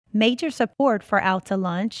Major support for Out to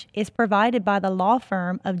Lunch is provided by the law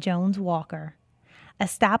firm of Jones Walker.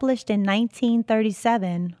 Established in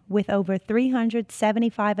 1937 with over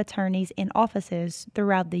 375 attorneys in offices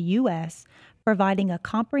throughout the U.S., providing a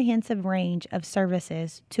comprehensive range of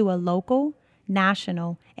services to a local,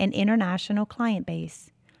 national, and international client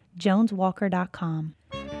base. JonesWalker.com.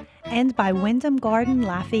 And by Wyndham Garden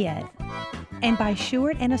Lafayette. And by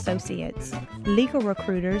Sheward and Associates, legal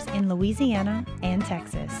recruiters in Louisiana and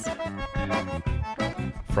Texas.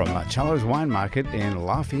 From Marcello's Wine Market in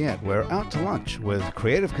Lafayette, we're out to lunch with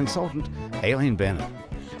creative consultant Aileen Bennett.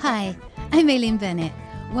 Hi, I'm Aileen Bennett.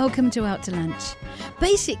 Welcome to Out to Lunch.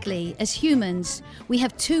 Basically, as humans, we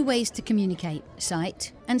have two ways to communicate,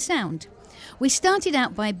 sight and sound. We started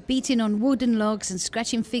out by beating on wooden logs and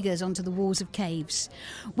scratching figures onto the walls of caves.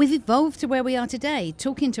 We've evolved to where we are today,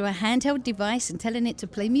 talking to a handheld device and telling it to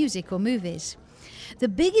play music or movies. The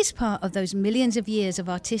biggest part of those millions of years of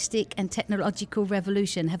artistic and technological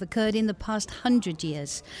revolution have occurred in the past 100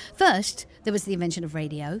 years. First, there was the invention of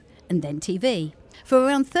radio, and then TV. For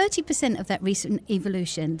around 30% of that recent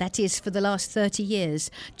evolution, that is, for the last 30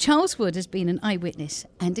 years, Charles Wood has been an eyewitness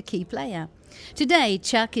and a key player. Today,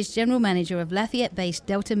 Chuck is General Manager of Lafayette-based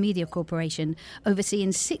Delta Media Corporation,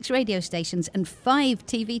 overseeing 6 radio stations and 5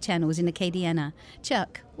 TV channels in Acadiana.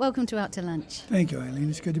 Chuck, welcome to Out to Lunch. Thank you, Aileen.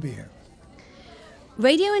 It's good to be here.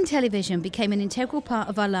 Radio and television became an integral part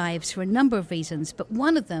of our lives for a number of reasons, but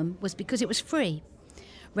one of them was because it was free.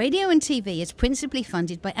 Radio and TV is principally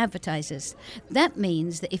funded by advertisers. That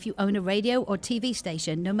means that if you own a radio or TV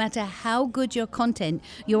station, no matter how good your content,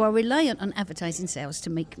 you are reliant on advertising sales to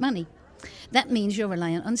make money. That means you're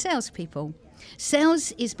reliant on salespeople.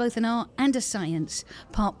 Sales is both an art and a science,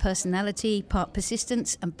 part personality, part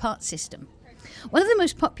persistence, and part system. One of the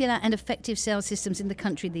most popular and effective sales systems in the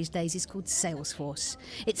country these days is called Salesforce.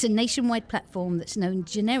 It's a nationwide platform that's known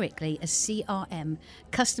generically as CRM,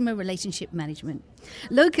 Customer Relationship Management.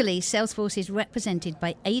 Locally, Salesforce is represented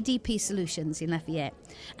by ADP Solutions in Lafayette.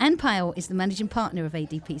 Ann Pyle is the managing partner of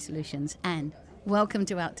ADP Solutions. Ann, welcome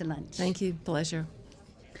to Out to Lunch. Thank you. Pleasure.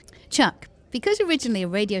 Chuck, because originally a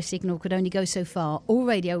radio signal could only go so far, all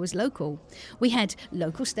radio was local. We had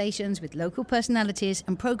local stations with local personalities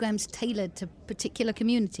and programs tailored to particular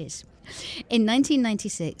communities. In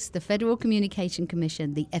 1996, the Federal Communication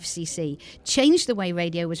Commission, the FCC, changed the way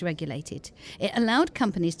radio was regulated. It allowed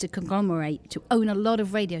companies to conglomerate to own a lot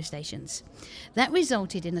of radio stations. That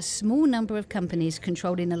resulted in a small number of companies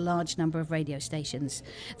controlling a large number of radio stations.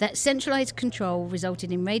 That centralized control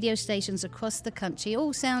resulted in radio stations across the country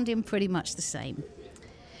all sounding pretty much the same,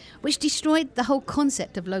 which destroyed the whole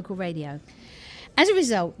concept of local radio. As a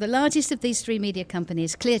result, the largest of these 3 media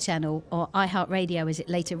companies, Clear Channel, or iHeartRadio as it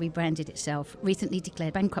later rebranded itself, recently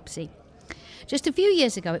declared bankruptcy. Just a few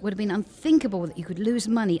years ago, it would have been unthinkable that you could lose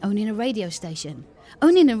money owning a radio station.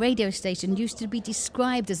 Owning a radio station used to be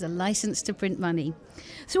described as a license to print money.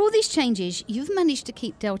 Through all these changes, you've managed to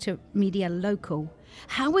keep Delta Media local.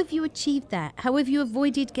 How have you achieved that? How have you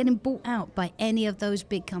avoided getting bought out by any of those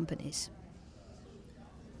big companies?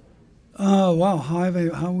 Oh, wow,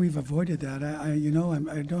 how we've avoided that.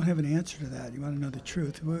 I don't have an answer to that. You want to know the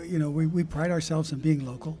truth. We pride ourselves on being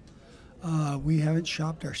local. We haven't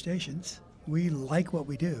shopped our stations. We like what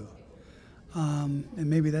we do. And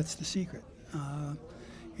maybe that's the secret.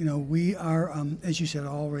 We are, as you said,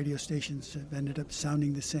 all radio stations have ended up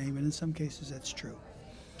sounding the same, and in some cases that's true.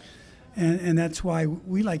 And that's why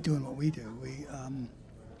we like doing what we do.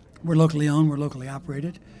 We're locally owned, we're locally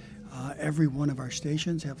operated. Every one of our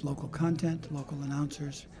stations have local content, local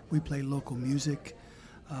announcers. We play local music.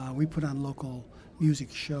 We put on local music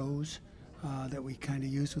shows that we kind of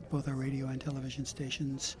use with both our radio and television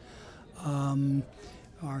stations.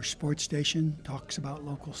 Our sports station talks about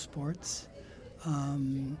local sports.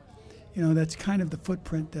 That's kind of the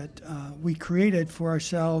footprint that we created for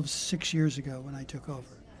ourselves 6 years ago when I took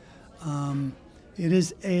over. It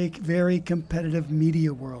is a very competitive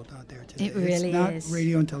media world out there today. It really is. It's not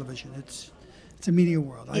radio and television. It's a media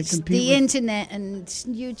world. It's the internet and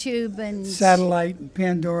YouTube and satellite and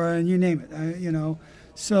Pandora and you name it.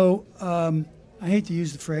 So I hate to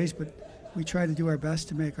use the phrase, but we try to do our best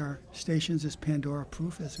to make our stations as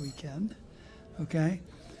Pandora-proof as we can. Okay.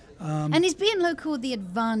 And is being local the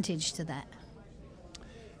advantage to that?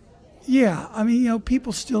 Yeah.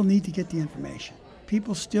 People still need to get the information.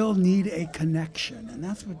 People still need a connection, and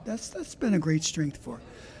that's been a great strength for.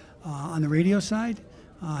 On the radio side,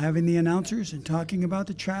 having the announcers and talking about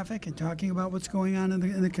the traffic and talking about what's going on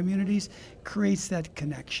in the communities creates that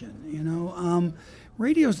connection.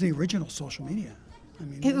 Radio is the original social media. I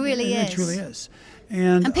mean, It really is. It truly is.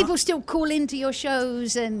 And people still call into your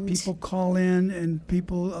shows, and people call in, and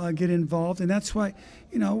people get involved, and that's why,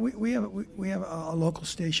 we have a local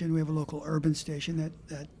station, we have a local urban station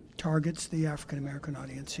that targets the African American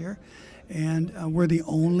audience here, and we're the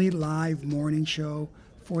only live morning show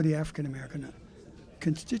for the African American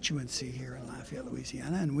constituency here in Lafayette,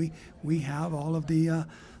 Louisiana, and we have all of the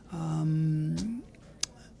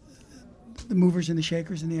movers and the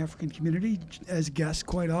shakers in the African community as guests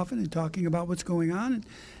quite often, and talking about what's going on,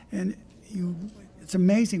 and it's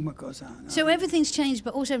amazing what goes on. So everything's changed,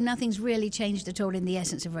 but also nothing's really changed at all in the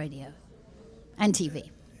essence of radio and TV.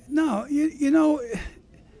 No,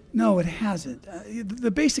 no, it hasn't.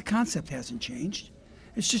 The basic concept hasn't changed.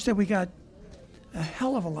 It's just that we got a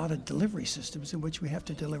hell of a lot of delivery systems in which we have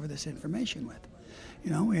to deliver this information with.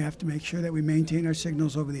 We have to make sure that we maintain our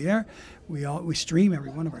signals over the air. We stream every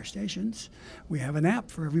one of our stations. We have an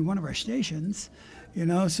app for every one of our stations.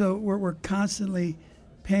 So we're constantly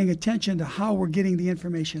paying attention to how we're getting the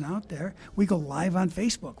information out there. We go live on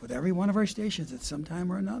Facebook with every one of our stations at some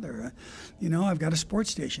time or another. I've got a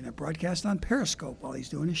sports station that broadcasts on Periscope while he's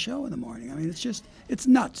doing his show in the morning. I mean, it's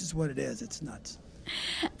nuts is what it is. It's nuts.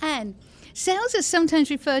 And sales is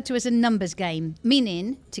sometimes referred to as a numbers game,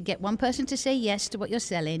 meaning to get one person to say yes to what you're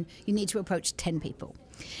selling, you need to approach 10 people.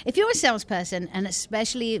 If you're a salesperson, and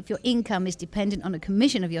especially if your income is dependent on a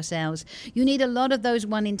commission of your sales, you need a lot of those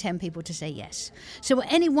 1 in 10 people to say yes. So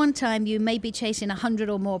at any one time, you may be chasing 100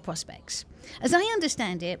 or more prospects. As I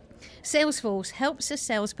understand it, Salesforce helps a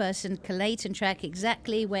salesperson collate and track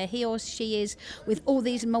exactly where he or she is with all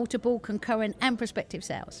these multiple concurrent and prospective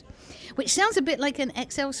sales, which sounds a bit like an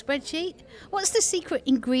Excel spreadsheet. What's the secret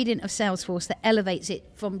ingredient of Salesforce that elevates it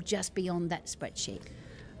from just beyond that spreadsheet?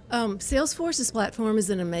 Salesforce's platform is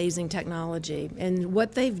an amazing technology, and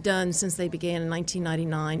what they've done since they began in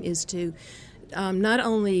 1999 is to not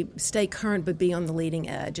only stay current but be on the leading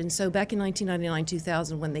edge. And so back in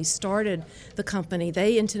 1999-2000, when they started the company,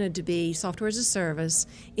 they intended to be software as a service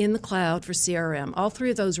in the cloud for CRM. All three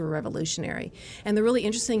of those were revolutionary. And the really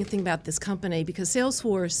interesting thing about this company, because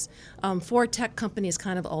Salesforce for a tech company is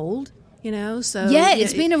kind of old, so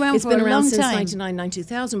it's been around it's for been a around long since time.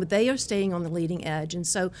 1999-2000, but they are staying on the leading edge. And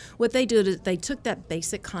so what they did is they took that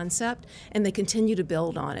basic concept and they continue to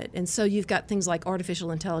build on it. And so you've got things like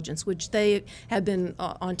artificial intelligence, which they have been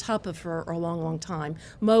on top of for a long, long time,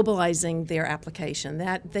 mobilizing their application.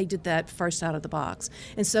 That they did that first out of the box.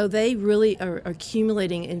 And so they really are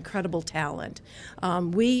accumulating incredible talent.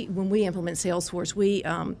 When we implement Salesforce, we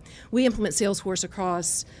implement Salesforce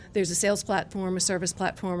across, there's a sales platform, a service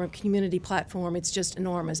platform, a community platform. It's just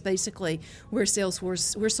enormous. Basically, we're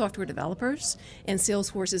software developers, and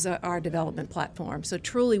Salesforce is our development platform. So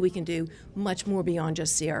truly, we can do much more beyond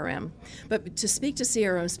just CRM. But to speak to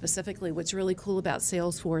CRM specifically, what's really cool about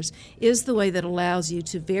Salesforce is the way that allows you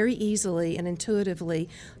to very easily and intuitively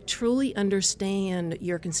truly understand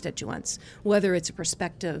your constituents, whether it's a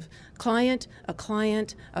prospective client, a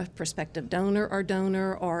prospective donor,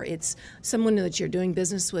 or it's someone that you're doing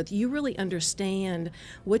business with. You really understand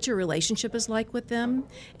what your relationship is like with them,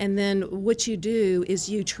 and then what you do is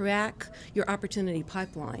you track your opportunity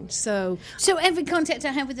pipeline. So every contact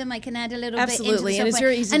I have with them, I can add a little absolutely, bit into the and it's software.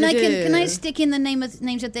 very easy and to I do. Can I stick in the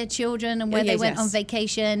names of their children and where they went on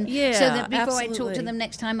vacation, so that before I talk to them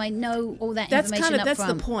next time, I know all that information up that's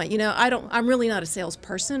front. the point. I'm really not a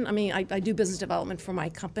salesperson. I mean, I do business development for my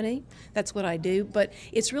company. That's what I do. But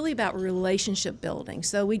it's really about relationship building.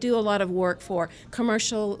 So we do a lot of work for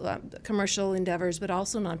commercial endeavors, but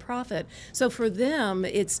also nonprofit. So for them,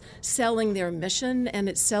 it's selling their mission, and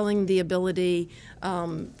it's selling the ability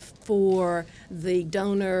for the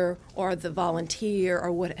donor or the volunteer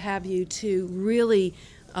or what have you to really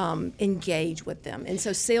engage with them. And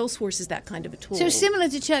so Salesforce is that kind of a tool. So similar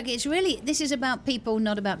to Chuck, this is about people,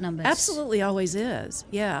 not about numbers. Absolutely, always is.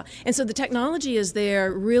 Yeah. And so the technology is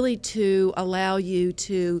there really to allow you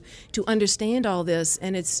to understand all this.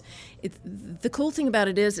 And the cool thing about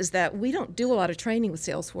it is that we don't do a lot of training with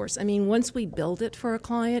Salesforce. I mean, once we build it for a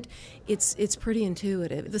client, it's pretty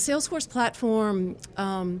intuitive. The Salesforce platform,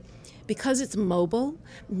 because it's mobile,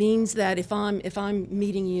 means that if I'm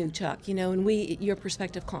meeting you, Chuck, and you're a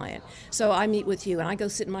prospective client, so I meet with you and I go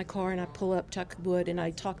sit in my car and I pull up Chuck Wood and I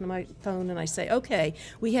talk to my phone and I say, okay,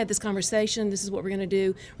 we had this conversation. This is what we're going to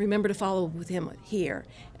do. Remember to follow up with him here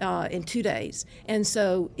in 2 days. And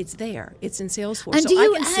so it's there. It's in Salesforce. And so do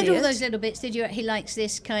you I can add see all it. those little bits? He likes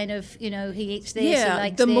this kind of, he eats this, Yeah, he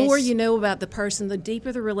likes the this. more you know about the person, the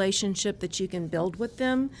deeper the relationship that you can build with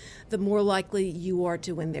them, the more likely you are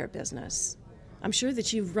to win their business. I'm sure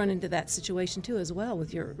that you've run into that situation too as well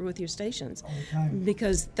with your stations. All the time.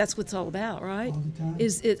 Because that's what it's all about, right? All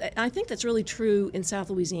the time. I think that's really true in South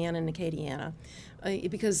Louisiana and Acadiana.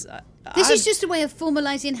 Because This is just a way of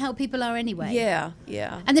formalising how people are anyway.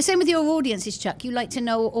 Yeah. And the same with your audiences, Chuck. You like to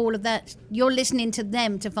know all of that. You're listening to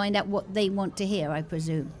them to find out what they want to hear, I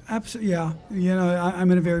presume. Absolutely, yeah. You know,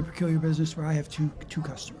 I'm in a very peculiar business where I have two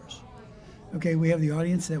customers. Okay, we have the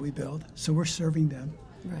audience that we build, so we're serving them.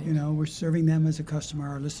 Right. You know, we're serving them as a customer,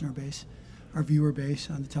 our listener base, our viewer base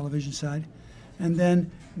on the television side. And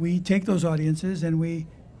then we take those audiences and we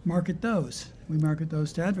market those. We market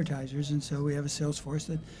those to advertisers, and so we have a sales force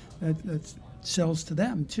that sells to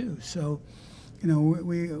them too. So, you know,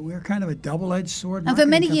 we're kind of a double-edged sword. And for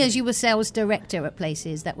many marketing years, company. you were sales director at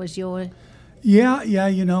places. That was your... Yeah.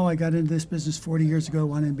 You know, I got into this business 40 years ago,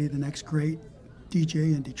 wanted to be the next great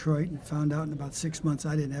DJ in Detroit, and found out in about 6 months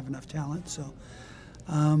I didn't have enough talent. So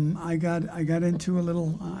I got into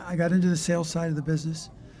the sales side of the business,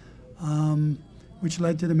 which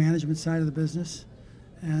led to the management side of the business,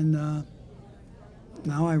 and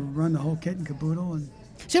now I run the whole kit and caboodle. And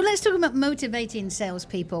So let's talk about motivating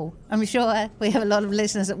salespeople. I'm sure we have a lot of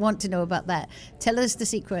listeners that want to know about that. Tell us the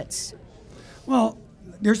secrets. well,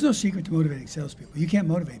 there's no secret to motivating salespeople. You can't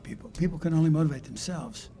motivate people. People can only motivate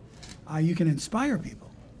themselves. You can inspire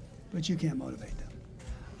people, but you can't motivate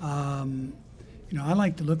them. You know, I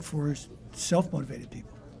like to look for self-motivated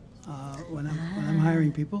people when I'm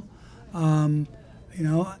hiring people. You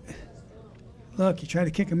know, look, you try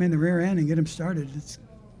to kick them in the rear end and get them started.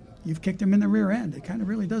 You've kicked them in the rear end. It kind of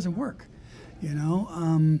really doesn't work, you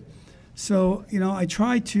know. So, you know, I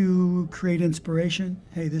try to create inspiration.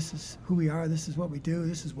 Hey, this is who we are. This is what we do.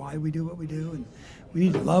 This is why we do what we do, and we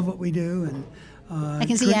need to love what we do. And I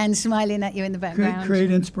can see Anne smiling at you in the background.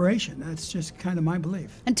 create inspiration. That's just kind of my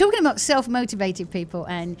belief. And talking about self-motivated people,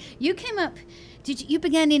 Anne, you came up... You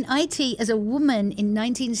began in IT as a woman in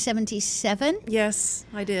 1977? Yes,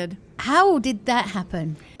 I did. How did that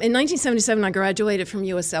happen? In 1977, I graduated from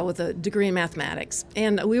USL with a degree in mathematics,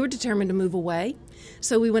 and we were determined to move away.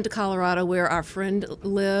 So we went to Colorado, where our friend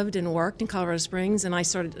lived and worked in Colorado Springs, and I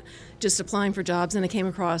started just applying for jobs, and I came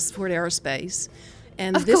across Ford Aerospace.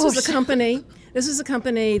 And this was a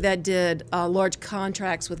company that did large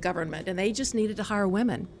contracts with government, and they just needed to hire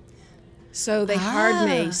women. So they hired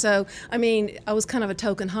me. So, I mean, I was kind of a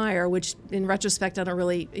token hire, which in retrospect, I don't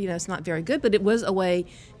really, you know, it's not very good, but it was a way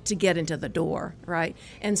to get into the door, right?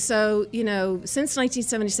 And so, you know, since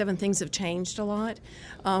 1977, things have changed a lot.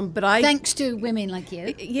 But Thanks to women like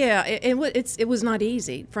you. Yeah, it was not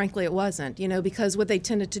easy. Frankly, it wasn't, you know, because what they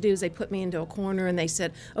tended to do is they put me into a corner and they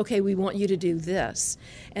said, okay, we want you to do this.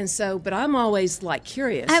 And so, but I'm always like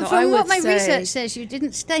curious. And so from what my research says, you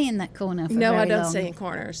didn't stay in that corner for no, very I don't long. stay in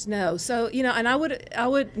corners. No. So, you know, and I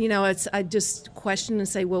would, you know, I just question and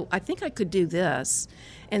say, well, I think I could do this.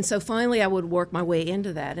 And so finally I would work my way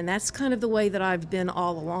into that. And that's kind of the way that I've been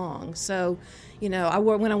all along. So, you know,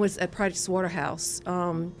 when I was at Price Waterhouse,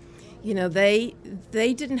 you know, they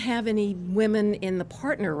didn't have any women in the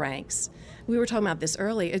partner ranks. We were talking about this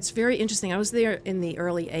earlier. It's very interesting. I was there in the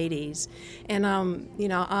early 80s. And, you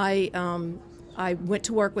know, I went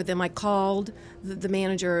to work with them. I called the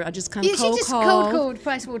manager. I just kind of cold called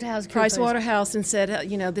Price Waterhouse. Price Waterhouse and said,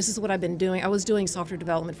 you know, this is what I've been doing. I was doing software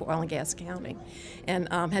development for oil and gas accounting, and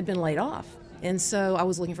had been laid off. And so I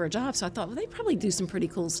was looking for a job. So I thought, well, they probably do some pretty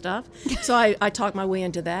cool stuff. So I talked my way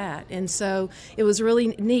into that. And so it was really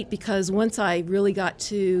neat because once I really got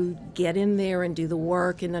to get in there and do the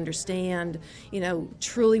work and understand, you know,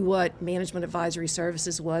 truly what management advisory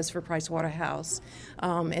services was for Price Waterhouse,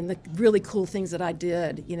 and the really cool things that I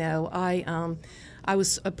did, you know, I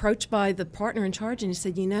was approached by the partner in charge, and he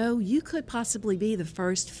said, you know, you could possibly be the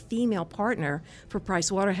first female partner for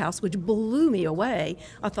Price Waterhouse, which blew me away.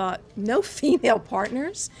 I thought, no female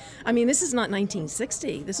partners? I mean, this is not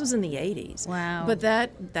 1960. This was in the 80s. Wow. But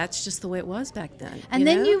that's just the way it was back then. And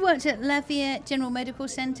then you worked at Lafayette General Medical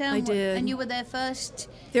Center. I did. And you were their first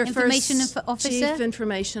Their information first officer? Chief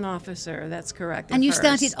Information Officer, that's correct. And you first.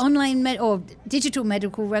 started online or digital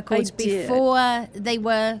medical records did. before they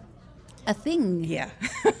were a thing. Yeah.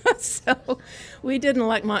 So we did the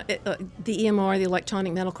EMR, the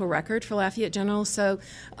electronic medical record for Lafayette General. So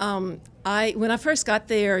when I first got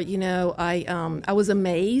there, you know, I was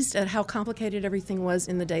amazed at how complicated everything was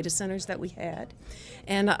in the data centers that we had.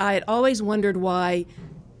 And I had always wondered why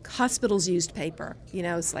hospitals used paper. You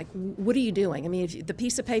know, it's like, what are you doing? I mean, if the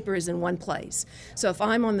piece of paper is in one place. So if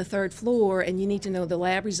I'm on the third floor and you need to know the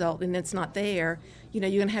lab result and it's not there, you're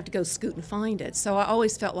going to have to go scoot and find it. So I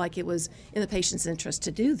always felt like it was in the patient's interest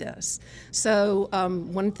to do this. So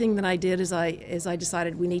one thing that I did is I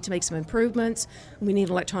decided we need to make some improvements. We need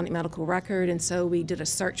an electronic medical record, and so we did a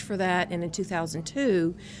search for that. And in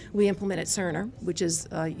 2002, we implemented Cerner, which is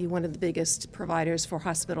one of the biggest providers for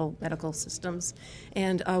hospital medical systems.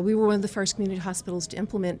 And we were one of the first community hospitals to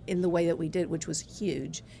implement in the way that we did, which was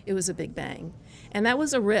huge. It was a big bang. And that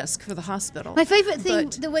was a risk for the hospital. My favourite thing,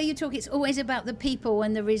 the way you talk, it's always about the people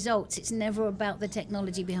and the results. It's never about the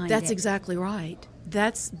technology behind it. That's exactly right.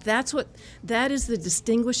 That is the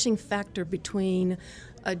distinguishing factor between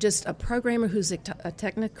just a programmer who's a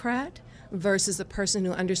technocrat versus a person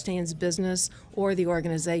who understands business or the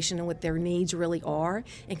organization and what their needs really are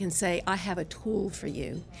and can say, I have a tool for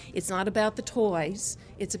you. It's not about the toys.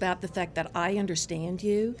 It's about the fact that I understand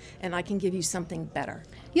you and I can give you something better.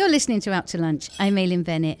 You're listening to Out to Lunch. I'm Aileen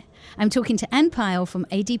Bennett. I'm talking to Ann Pyle from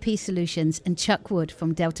ADP Solutions and Chuck Wood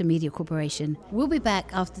from Delta Media Corporation. We'll be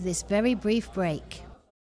back after this very brief break.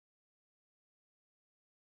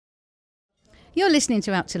 You're listening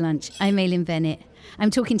to Out to Lunch. I'm Aileen Bennett. I'm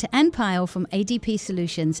talking to Ann Pyle from ADP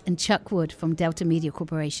Solutions and Chuck Wood from Delta Media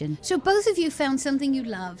Corporation. So both of you found something you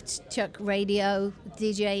loved. Chuck, radio,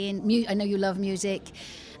 DJing, I know you love music,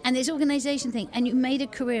 and this organization thing, and you made a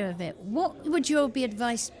career of it. What would your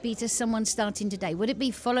advice be to someone starting today? Would it be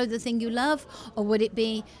follow the thing you love, or would it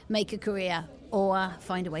be make a career, or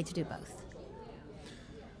find a way to do both?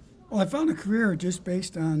 Well, I found a career just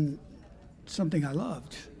based on something I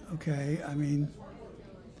loved. Okay, I mean,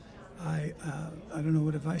 I don't know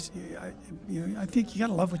what advice. I think you got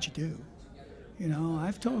to love what you do.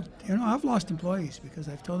 I've lost employees because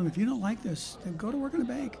I've told them, if you don't like this, then go to work in a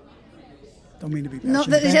bank. Don't mean to be bashing. Not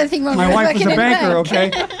that there's anything wrong with my wife was a working in a banker,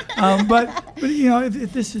 bank. okay. But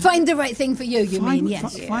if this is find the right thing for you. You mean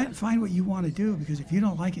yes? Find what you want to do, because if you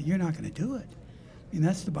don't like it, you're not going to do it. I mean,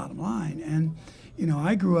 that's the bottom line. And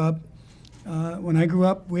I grew up. When I grew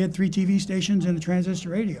up, we had 3 TV stations and a transistor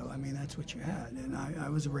radio. I mean, that's what you had. And I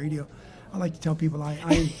was a radio. I like to tell people I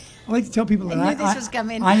like to tell people that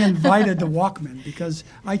I invited the Walkman, because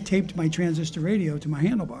I taped my transistor radio to my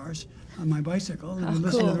handlebars on my bicycle and I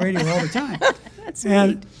listened to the radio all the time. That's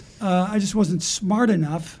and I just wasn't smart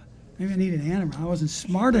enough. Maybe I need an animal. I wasn't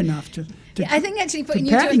smart enough to I think actually putting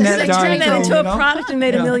you turned that into a product and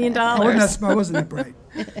made $1 million. I wasn't that bright.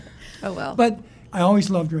 Oh well. But I always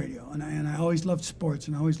loved radio, and I always loved sports,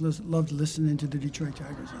 and I always loved listening to the Detroit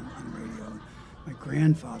Tigers on radio. My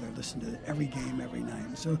grandfather listened to every game every night.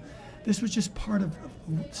 And so this was just part of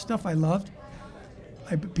stuff I loved.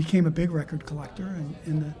 I became a big record collector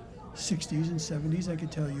in the 60s and 70s. I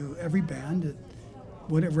could tell you every band,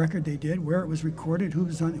 what record they did, where it was recorded, who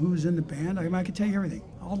was in the band. I could tell you everything.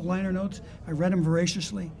 All the liner notes, I read them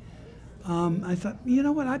voraciously. I thought, you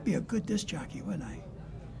know what, I'd be a good disc jockey, wouldn't I?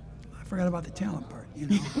 I forgot about the talent part,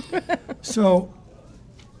 So,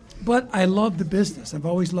 but I love the business. I've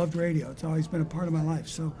always loved radio. It's always been a part of my life.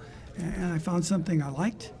 So, and I found something I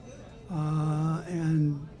liked,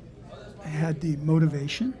 and I had the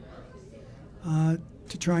motivation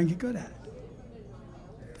to try and get good at it.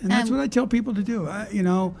 And that's what I tell people to do.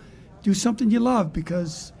 Do something you love,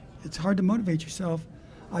 because it's hard to motivate yourself.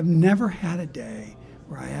 I've never had a day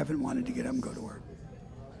where I haven't wanted to get up and go to work.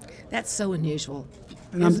 That's so unusual,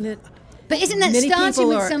 isn't it? But isn't that starting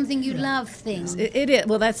with something you love things? It is.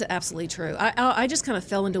 Well, that's absolutely true. I just kind of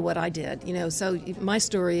fell into what I did, So my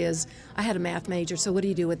story is, I had a math major, so what do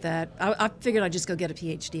you do with that? I figured I'd just go get a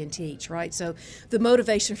PhD and teach, right? So the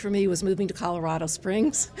motivation for me was moving to Colorado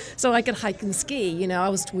Springs so I could hike and ski.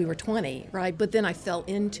 We were 20, right? But then I fell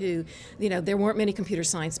into, there weren't many computer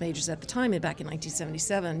science majors at the time, and back in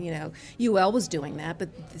 1977, UL was doing that, but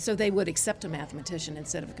so they would accept a mathematician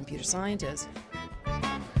instead of a computer scientist.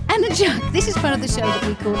 And Chuck, this is part of the show that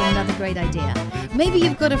we call Another Great Idea. Maybe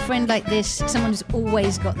you've got a friend like this, someone who's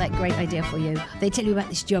always got that great idea for you. They tell you about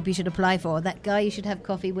this job you should apply for, that guy you should have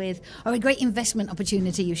coffee with, or a great investment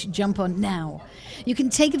opportunity you should jump on now. You can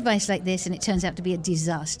take advice like this and it turns out to be a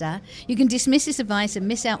disaster. You can dismiss this advice and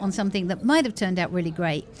miss out on something that might have turned out really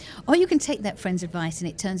great. Or you can take that friend's advice and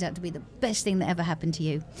it turns out to be the best thing that ever happened to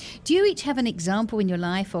you. Do you each have an example in your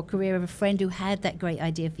life or career of a friend who had that great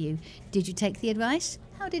idea for you? Did you take the advice?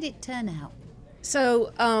 How did it turn out?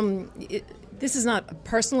 So this is not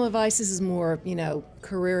personal advice. This is more,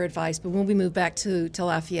 career advice. But when we moved back to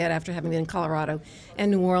Lafayette after having been in Colorado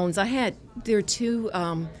and New Orleans, there are two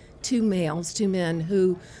men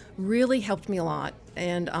who really helped me a lot.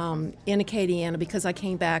 in Acadiana because I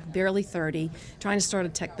came back barely 30, trying to start a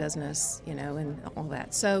tech business, and all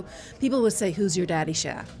that. So people would say, "Who's your daddy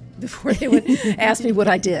chef?" before they would ask me what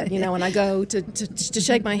I did, and I go to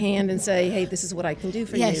shake my hand and say, "Hey, this is what I can do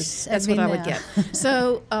for you." That's what I would get.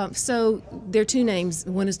 So there are two names.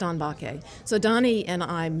 One is Don Baque. So Donnie and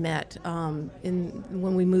I met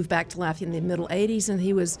when we moved back to Lafayette in the middle '80s, and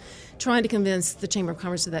he was trying to convince the Chamber of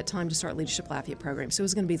Commerce at that time to start Leadership Lafayette program. So it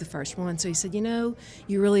was going to be the first one. So he said,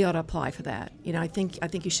 you really ought to apply for that. I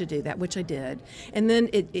think you should do that, which I did. And then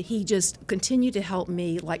he just continued to help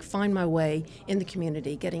me find my way in the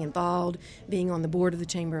community, getting involved, being on the board of the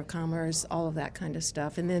Chamber of Commerce, all of that kind of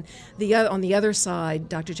stuff. And then on the other side,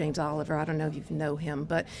 Dr. James Oliver, I don't know if you know him,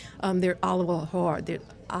 but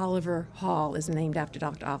Oliver Hall is named after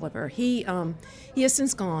Dr. Oliver. He has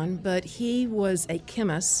since gone, but he was a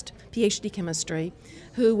chemist, PhD chemistry,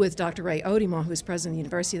 who with Dr. Ray Odimont, who was president of the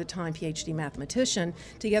university at the time, PhD mathematician,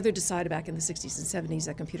 together decided back in the 60s and 70s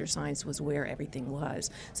that computer science was where everything was.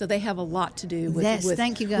 So they have a lot to do with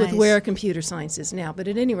thank you guys. With where computer science is now. But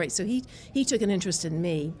at any rate, so he took an interest in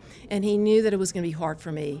me, and he knew that it was going to be hard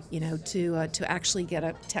for me, to actually get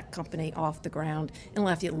a tech company off the ground in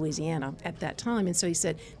Lafayette, Louisiana at that time. And so he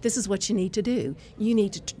said, this is what you need to do. You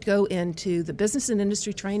need to go into the Business and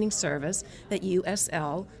Industry Training Service that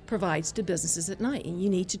USL provides to businesses at night, and you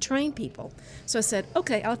need to train people. So I said,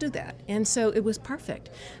 okay, I'll do that. And so it was perfect.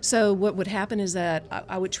 So what would happen is that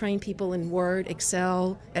I would train people in Word,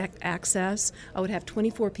 Excel, Access. I would have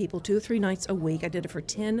 24 people 2 or 3 nights a week. I did it for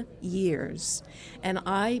 10 years. And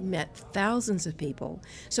I met thousands of people.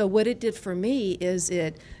 So what it did for me is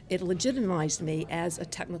it legitimized me as a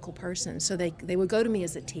technical person. So they would go to me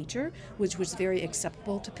as a teacher, which was very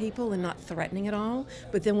acceptable to people and not threatening at all.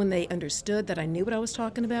 But then when they understood that I knew what I was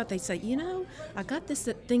talking about, they'd say, I got this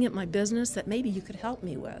thing at my business that maybe you could help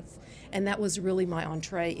me with. And that was really my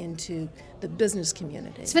entree into the business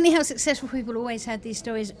community. It's funny how successful people always had these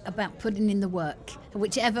stories about putting in the work,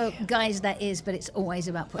 whichever guise that is, but it's always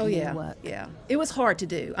about putting in the work. Yeah, it was hard to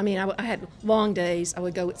do. I mean, I had long days. I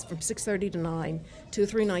would go from 6:30 to 9, 2 or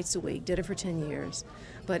 3 nights a week, did it for 10 years.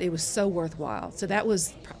 But it was so worthwhile. So that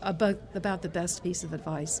was about the best piece of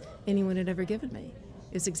advice anyone had ever given me.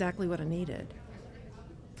 It's exactly what I needed.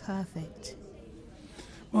 Perfect.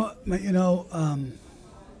 Well,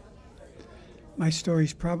 my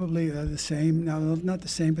story's probably the same. No, not the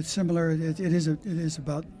same, but similar. It is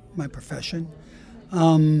about my profession.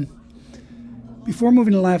 Before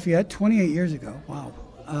moving to Lafayette, 28 years ago. Wow.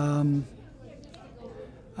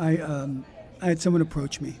 I had someone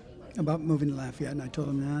approach me about moving to Lafayette, and I told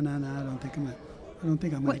them, no, I don't think I'm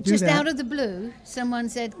going to do just that. Just out of the blue, someone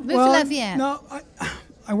said, move to Lafayette. No,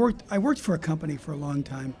 I worked for a company for a long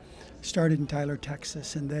time. Started in Tyler,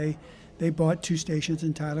 Texas, and they bought 2 stations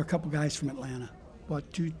in Tyler. A couple guys from Atlanta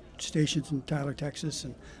bought 2 stations in Tyler, Texas,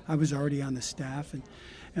 and I was already on the staff.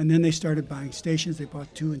 And then they started buying stations. They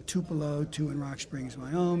bought 2 in Tupelo, 2 in Rock Springs,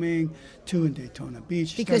 Wyoming, 2 in Daytona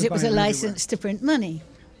Beach. Because it was a license to print money.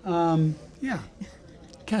 Yeah,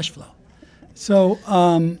 cash flow. So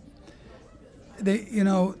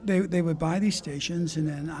they would buy these stations, and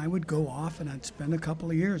then I would go off and I'd spend a couple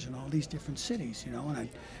of years in all these different cities, and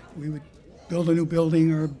we would build a new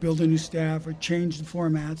building or build a new staff or change the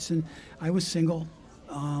formats. And I was single.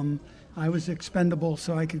 I was expendable,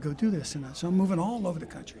 so I could go do this. And so I'm moving all over the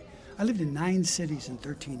country. I lived in 9 cities in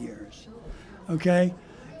 13 years. Okay?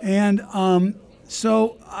 And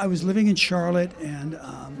so I was living in Charlotte, and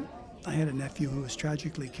I had a nephew who was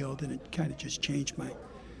tragically killed, and it kind of just changed my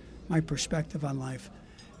perspective on life.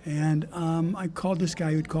 And I called this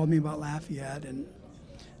guy who'd called me about Lafayette, and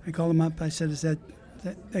I called him up. I said, is that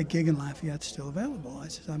gig in Lafayette still available? I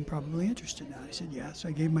said, I'm probably interested now. He said, yeah. So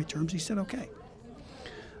I gave him my terms. He said, okay.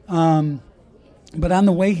 But on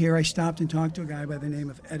the way here, I stopped and talked to a guy by the name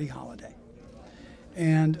of Eddie Holliday.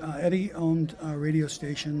 And Eddie owned radio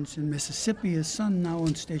stations in Mississippi. His son now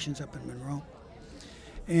owns stations up in Monroe.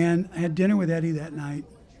 And I had dinner with Eddie that night.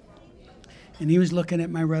 And he was looking at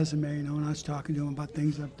my resume, and I was talking to him about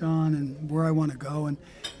things I've done and where I want to go. And,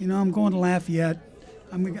 I'm going to Lafayette.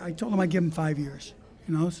 I told him I'd give him 5 years,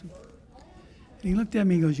 So, and he looked at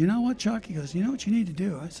me and goes, you know what, Chuck? He goes, you know what you need to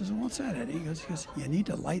do? I says, well, what's that, Eddie? He goes, you need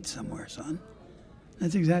to light somewhere, son.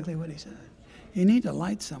 That's exactly what he said. You need to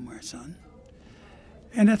light somewhere, son.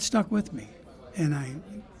 And that stuck with me. And I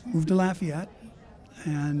moved to Lafayette,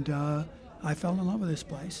 and I fell in love with this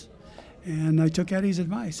place. And I took Eddie's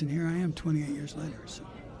advice, and here I am 28 years later. So.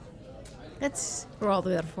 We're all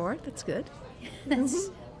the better for it. That's good.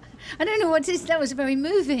 I don't know what it is. That was very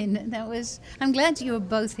moving. I'm glad you were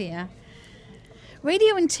both here.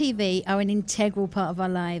 Radio and TV are an integral part of our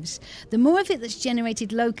lives. The more of it that's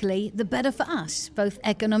generated locally, the better for us, both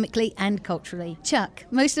economically and culturally. Chuck,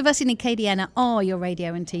 most of us in Acadiana are your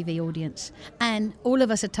radio and TV audience, and all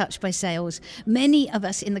of us are touched by sales. Many of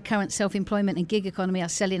us in the current self-employment and gig economy are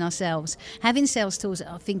selling ourselves. Having sales tools at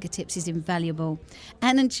our fingertips is invaluable.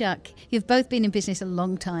 Anne and Chuck, you've both been in business a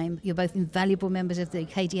long time. You're both invaluable members of the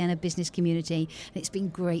Acadiana business community, and it's been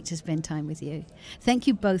great to spend time with you. Thank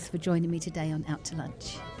you both for joining me today on Out to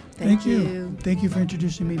Lunch. Thank you. Thank you for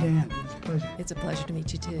introducing me to Anne. It's a pleasure. It's a pleasure to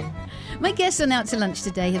meet you too. My guests on Out to Lunch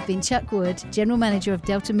today have been Chuck Wood, General Manager of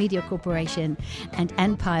Delta Media Corporation, and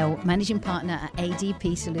Anne Pyle, Managing Partner at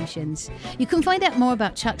ADP Solutions. You can find out more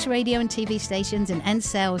about Chuck's radio and TV stations and Anne's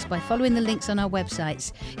sales by following the links on our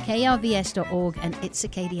websites, krvs.org and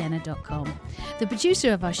itsacadiana.com. The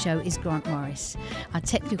producer of our show is Grant Morris. Our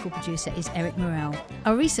technical producer is Eric Morrell.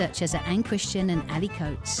 Our researchers are Anne Christian and Ali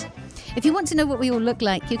Coates. If you want to know what we all look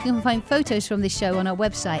like, you can find photos from this show on our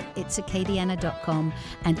website, itsacadiana.com,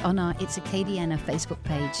 and on our It's Acadiana Facebook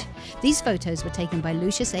page. These photos were taken by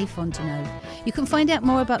Lucius A. Fontenot. You can find out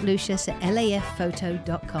more about Lucius at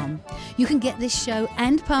lafphoto.com. You can get this show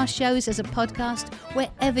and past shows as a podcast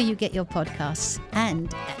wherever you get your podcasts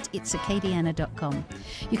and at itsacadiana.com.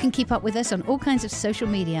 You can keep up with us on all kinds of social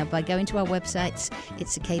media by going to our websites,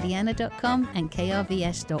 itsacadiana.com and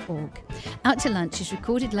krvs.org. Out to Lunch is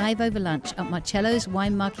recorded live over lunch at Marcello's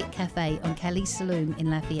Wine Market Cafe on Kelly's Saloon in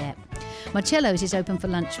Lafayette. Marcello's is open for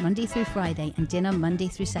lunch Monday through Friday and dinner Monday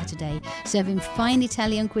through Saturday, serving fine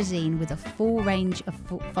Italian cuisine with a full range of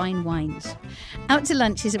fine wines. Out to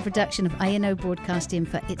Lunch is a production of INO Broadcasting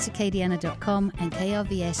for itsacadiana.com and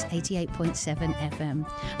KRVS 88.7 FM.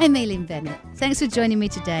 I'm Aileen Bennett. Thanks for joining me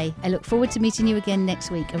today. I look forward to meeting you again next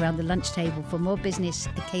week around the lunch table for more business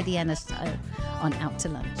Acadiana style on Out to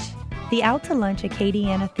Lunch. The Out to Lunch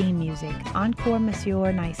Acadiana theme music, Encore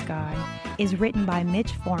Monsieur Nice Guy, is written by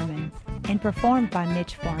Mitch Foreman and performed by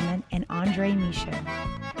Mitch Foreman and Andre Michaud.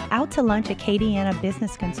 Out to Lunch Acadiana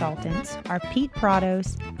business consultants are Pete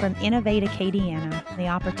Prados from Innovate Acadiana, The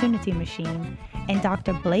Opportunity Machine, and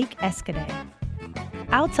Dr. Blake Escudé.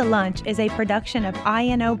 Out to Lunch is a production of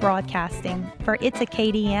INO Broadcasting for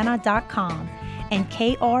itsacadiana.com and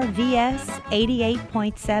KRVS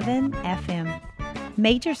 88.7 FM.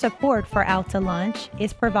 Major support for Out to Lunch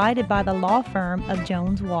is provided by the law firm of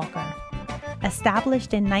Jones Walker.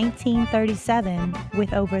 Established in 1937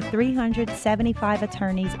 with over 375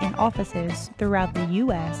 attorneys in offices throughout the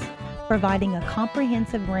U.S., providing a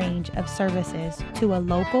comprehensive range of services to a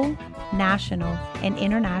local, national, and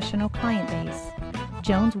international client base.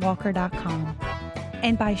 JonesWalker.com.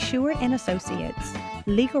 And by Shewart & Associates,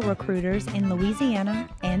 legal recruiters in Louisiana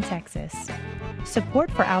and Texas. Support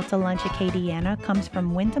for Out to Lunch Acadiana comes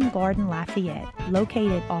from Wyndham Garden Lafayette,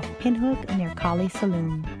 located off Pinhook near Collie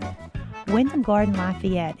Saloon. Wyndham Garden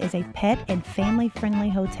Lafayette is a pet and family-friendly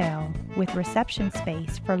hotel with reception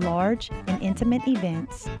space for large and intimate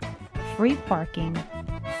events, free parking,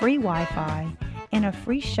 free Wi-Fi, and a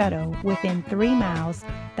free shuttle within 3 miles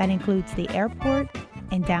that includes the airport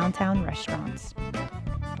and downtown restaurants.